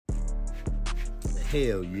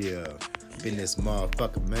Hell yeah. Been this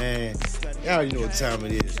motherfucker, man. Y'all already know what time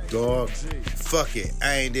it is, dog. Fuck it.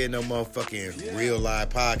 I ain't did no motherfucking real live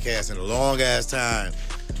podcast in a long ass time.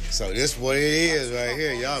 So this what it is right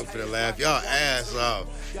here. Y'all finna laugh y'all ass off.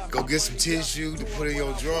 Go get some tissue to put in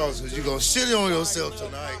your drawers because you gonna shit on yourself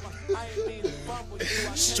tonight.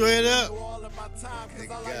 Straight up.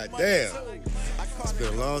 Goddamn. It's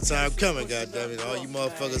been a long time coming, goddammit. All you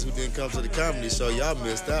motherfuckers who didn't come to the comedy show, y'all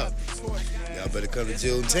missed out. Y'all better come to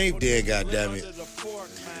Juneteenth then,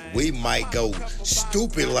 goddammit. We might go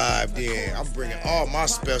stupid live then. I'm bringing all my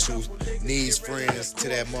special needs friends to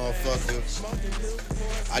that motherfucker.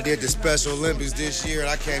 I did the Special Olympics this year and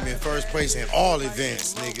I came in first place in all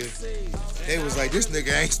events, nigga. They was like, this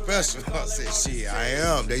nigga ain't special. I said, shit, I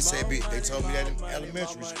am. They told me that in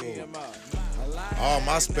elementary school. All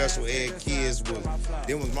my special ed kids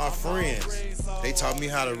was my friends. They taught me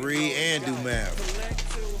how to read and do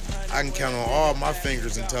math. I can count on all my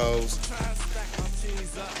fingers and toes.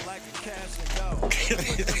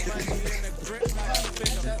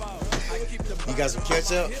 You got some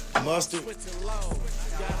ketchup, mustard?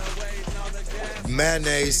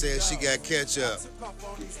 Mayonnaise says she got ketchup.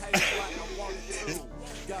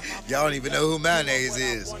 Y'all don't even know who Mayonnaise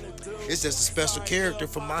is. It's just a special character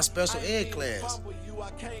from my special ed class.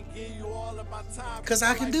 Cause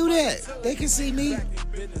I can do that. They can see me.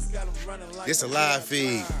 It's a live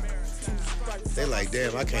feed. They like,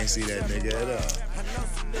 damn, I can't see that nigga at all.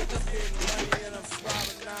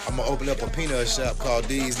 I'm gonna open up a peanut shop called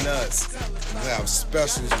These Nuts. We have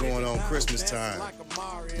specials going on Christmas time.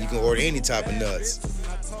 You can order any type of nuts.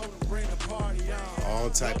 All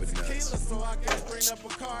type of nuts. I'm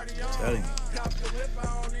telling you.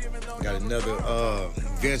 Got another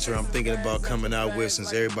venture I'm thinking about coming out with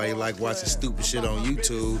since everybody like watching stupid shit on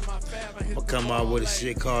YouTube. I'm gonna come out with a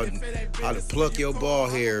shit called How to Pluck Your Ball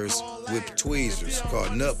Hairs with Tweezers called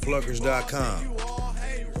nutpluckers.com.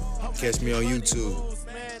 Catch me on YouTube.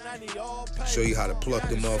 Show you how to pluck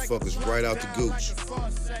the motherfuckers right out the gooch.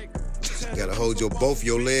 You gotta hold both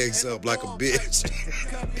your legs up like a bitch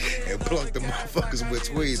and pluck the motherfuckers with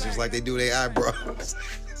tweezers like they do their eyebrows.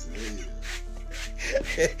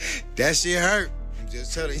 That shit hurt. I'm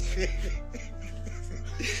just telling you.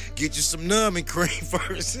 Get you some numbing cream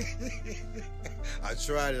first. I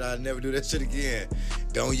tried it. I'll never do that shit again.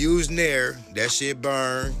 Don't use Nair. That shit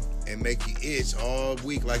burn and make you itch all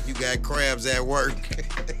week like you got crabs at work.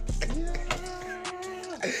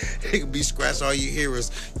 It can be scratched. All you hear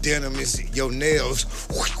is denim and your nails.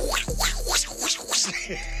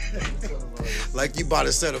 Like you about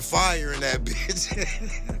to set a fire in that bitch.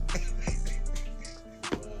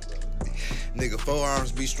 Nigga,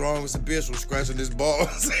 forearms be strong as a bitch from scratching his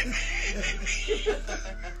balls.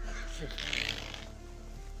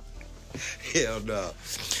 Hell no.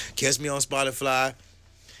 Catch me on Spotify.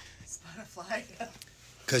 Spotify?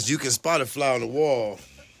 Cause you can spot a fly on the wall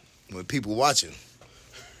when people watching.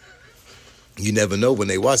 You never know when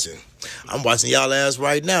they watching. I'm watching y'all ass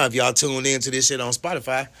right now if y'all tuned into this shit on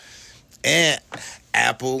Spotify and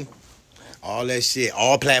Apple, all that shit,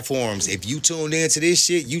 all platforms. If you tuned into this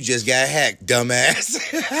shit, you just got hacked, dumbass.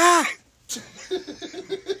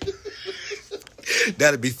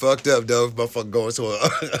 That'd be fucked up, though, if motherfucker going to a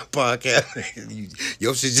podcast.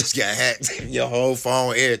 Your shit just got hacked. Your whole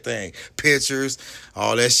phone, everything. Pictures,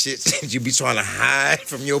 all that shit. You be trying to hide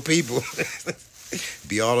from your people.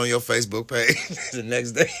 Be all on your Facebook page the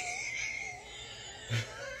next day.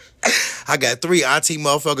 I got 3 IT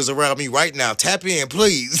motherfuckers around me right now. Tap in,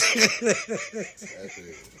 please.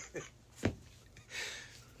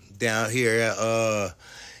 Down here at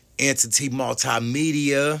Entity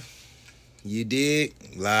Multimedia. You dig?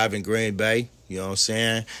 Live in Green Bay. You know what I'm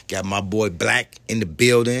saying? Got my boy Black in the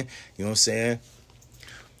building. You know what I'm saying?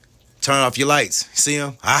 Turn off your lights. See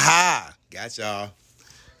him? Aha! Got y'all.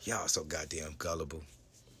 Y'all so goddamn gullible.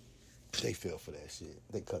 They fell for that shit.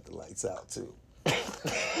 They cut the lights out, too.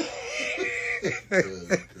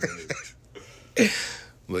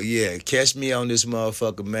 But yeah, catch me on this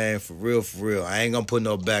motherfucker, man. For real, for real. I ain't gonna put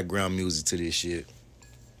no background music to this shit.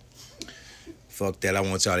 Fuck that. I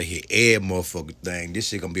want y'all to hear every motherfucker thing. This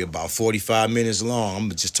shit gonna be about 45 minutes long. I'm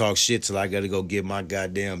gonna just talk shit till I gotta go get my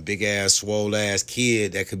goddamn big ass, swole ass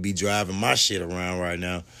kid that could be driving my shit around right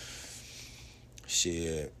now.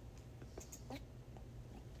 Shit.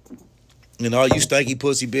 And all you stanky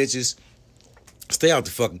pussy bitches, stay out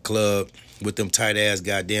the fucking club with them tight ass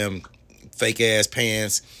goddamn fake ass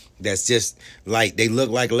pants that's just like, they look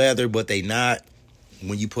like leather, but they not.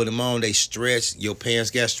 When you put them on, they stretch. Your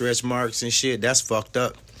pants got stretch marks and shit. That's fucked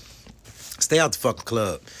up. Stay out the fucking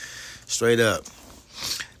club. Straight up.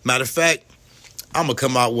 Matter of fact, I'm gonna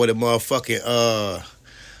come out with a motherfucking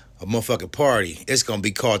party. It's gonna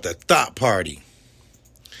be called the Thought Party.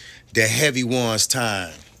 The Heavy Ones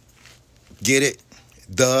Time. Get it?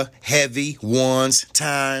 The Heavy Ones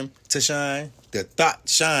Time to Shine. The Thought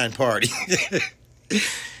Shine Party.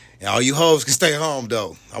 And all you hoes can stay home,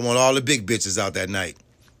 though. I want all the big bitches out that night.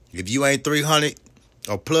 If you ain't 300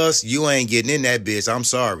 or plus, you ain't getting in that bitch. I'm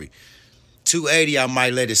sorry. 280, I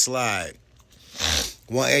might let it slide.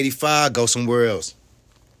 185, go somewhere else.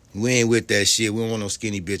 We ain't with that shit. We don't want no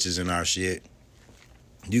skinny bitches in our shit.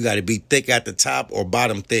 You got to be thick at the top or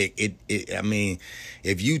bottom thick. I mean,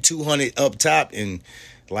 if you 200 up top and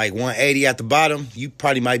like 180 at the bottom, you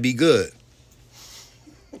probably might be good.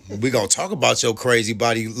 We gonna talk about your crazy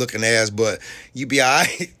body looking ass, but you be all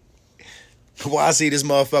right. Well, I see this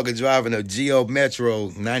motherfucker driving a Geo Metro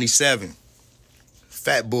 97.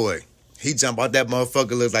 Fat boy. He jump out that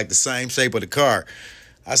motherfucker, looks like the same shape of the car.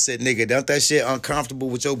 I said, nigga, don't that shit uncomfortable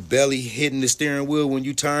with your belly hitting the steering wheel when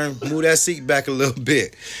you turn? Move that seat back a little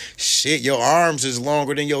bit. Shit, your arms is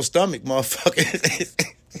longer than your stomach, motherfucker.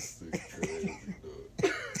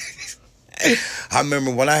 I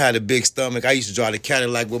remember when I had a big stomach, I used to drive the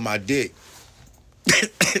Cadillac with my dick.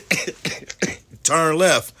 Turn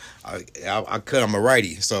left. I cut, I'm a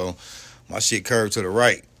righty, so my shit curved to the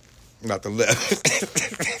right, not the left.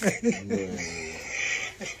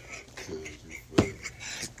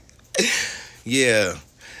 Yeah.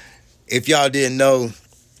 If y'all didn't know,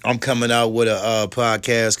 I'm coming out with a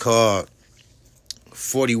podcast called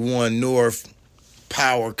 41 North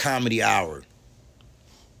Power Comedy Hour.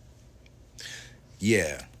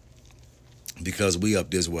 Yeah. Because we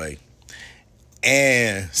up this way.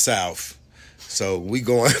 And south. So we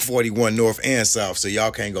going 41 north and south. So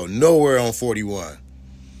y'all can't go nowhere on 41.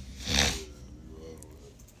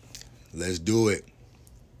 Let's do it.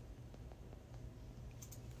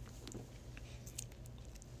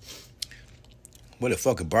 Where the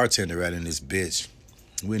fucking bartender at in this bitch?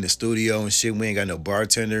 We in the studio and shit. We ain't got no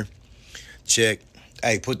bartender. Check.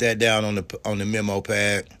 Hey, put that down on the memo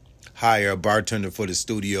pad. Hire a bartender for the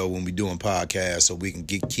studio when we doing podcasts so we can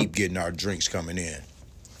keep getting our drinks coming in.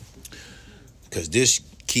 Because this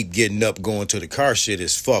keep getting up, going to the car shit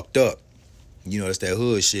is fucked up. You know, that's that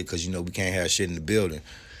hood shit because, you know, we can't have shit in the building.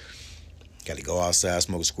 Got to go outside,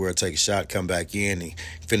 smoke a square, take a shot, come back in and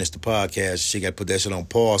finish the podcast. Shit, got to put that shit on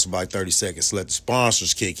pause for about 30 seconds. Let the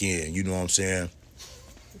sponsors kick in. You know what I'm saying?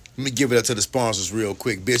 Let me give it up to the sponsors real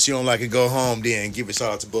quick. Bitch, you don't like it, go home then. Give a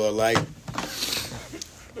shout out to Bud Light.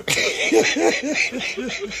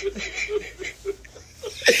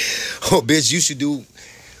 Oh, bitch, you should do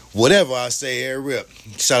whatever I say every rip.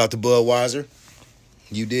 Shout out to Budweiser.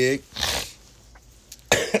 You dig?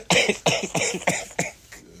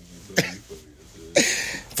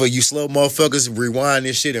 For you slow motherfuckers, rewind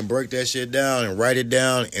this shit and break that shit down and write it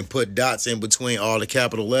down and put dots in between all the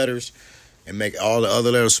capital letters and make all the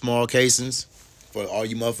other letters small casings. For all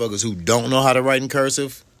you motherfuckers who don't know how to write in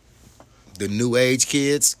cursive, the new age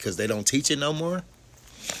kids, because they don't teach it no more.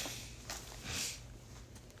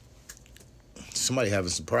 Somebody having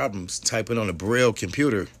some problems typing on a Braille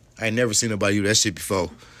computer. I ain't never seen nobody do that shit before.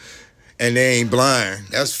 And they ain't blind.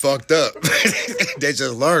 That's fucked up. They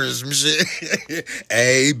just learning some shit.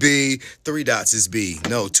 A, B, 3 dots is B.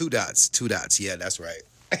 No, 2 dots. 2 dots. Yeah, that's right.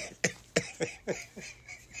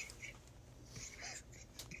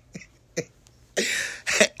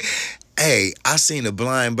 Hey, I seen a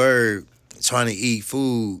blind bird trying to eat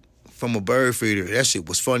food from a bird feeder. That shit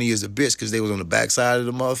was funny as a bitch because they was on the backside of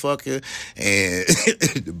the motherfucker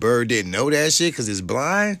and the bird didn't know that shit because it's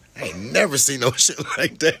blind. I ain't never seen no shit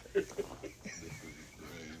like that.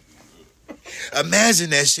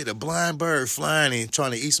 Imagine that shit, a blind bird flying and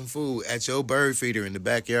trying to eat some food at your bird feeder in the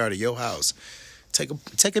backyard of your house. Take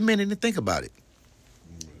a minute and think about it.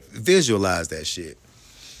 Visualize that shit.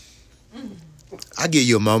 I'll give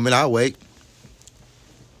you a moment. I'll wait.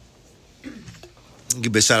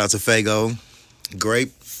 Give a shout out to Fago.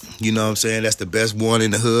 Grape. You know what I'm saying? That's the best one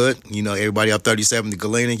in the hood. You know, everybody up 37 to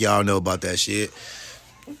Galena. Y'all know about that shit.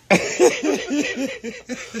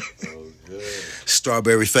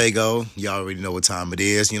 Strawberry Fago. Y'all already know what time it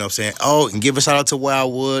is. You know what I'm saying? Oh, and give a shout out to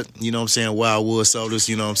Wildwood. You know what I'm saying? Wildwood sodas.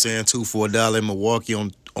 You know what I'm saying? 2 for $1 in Milwaukee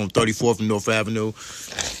on 34th and North Avenue.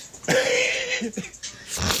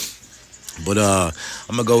 But I'm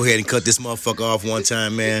gonna go ahead and cut this motherfucker off one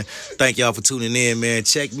time, man. Thank y'all for tuning in, man.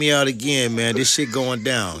 Check me out again, man. This shit going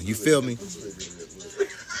down. You feel me?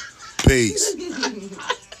 Peace.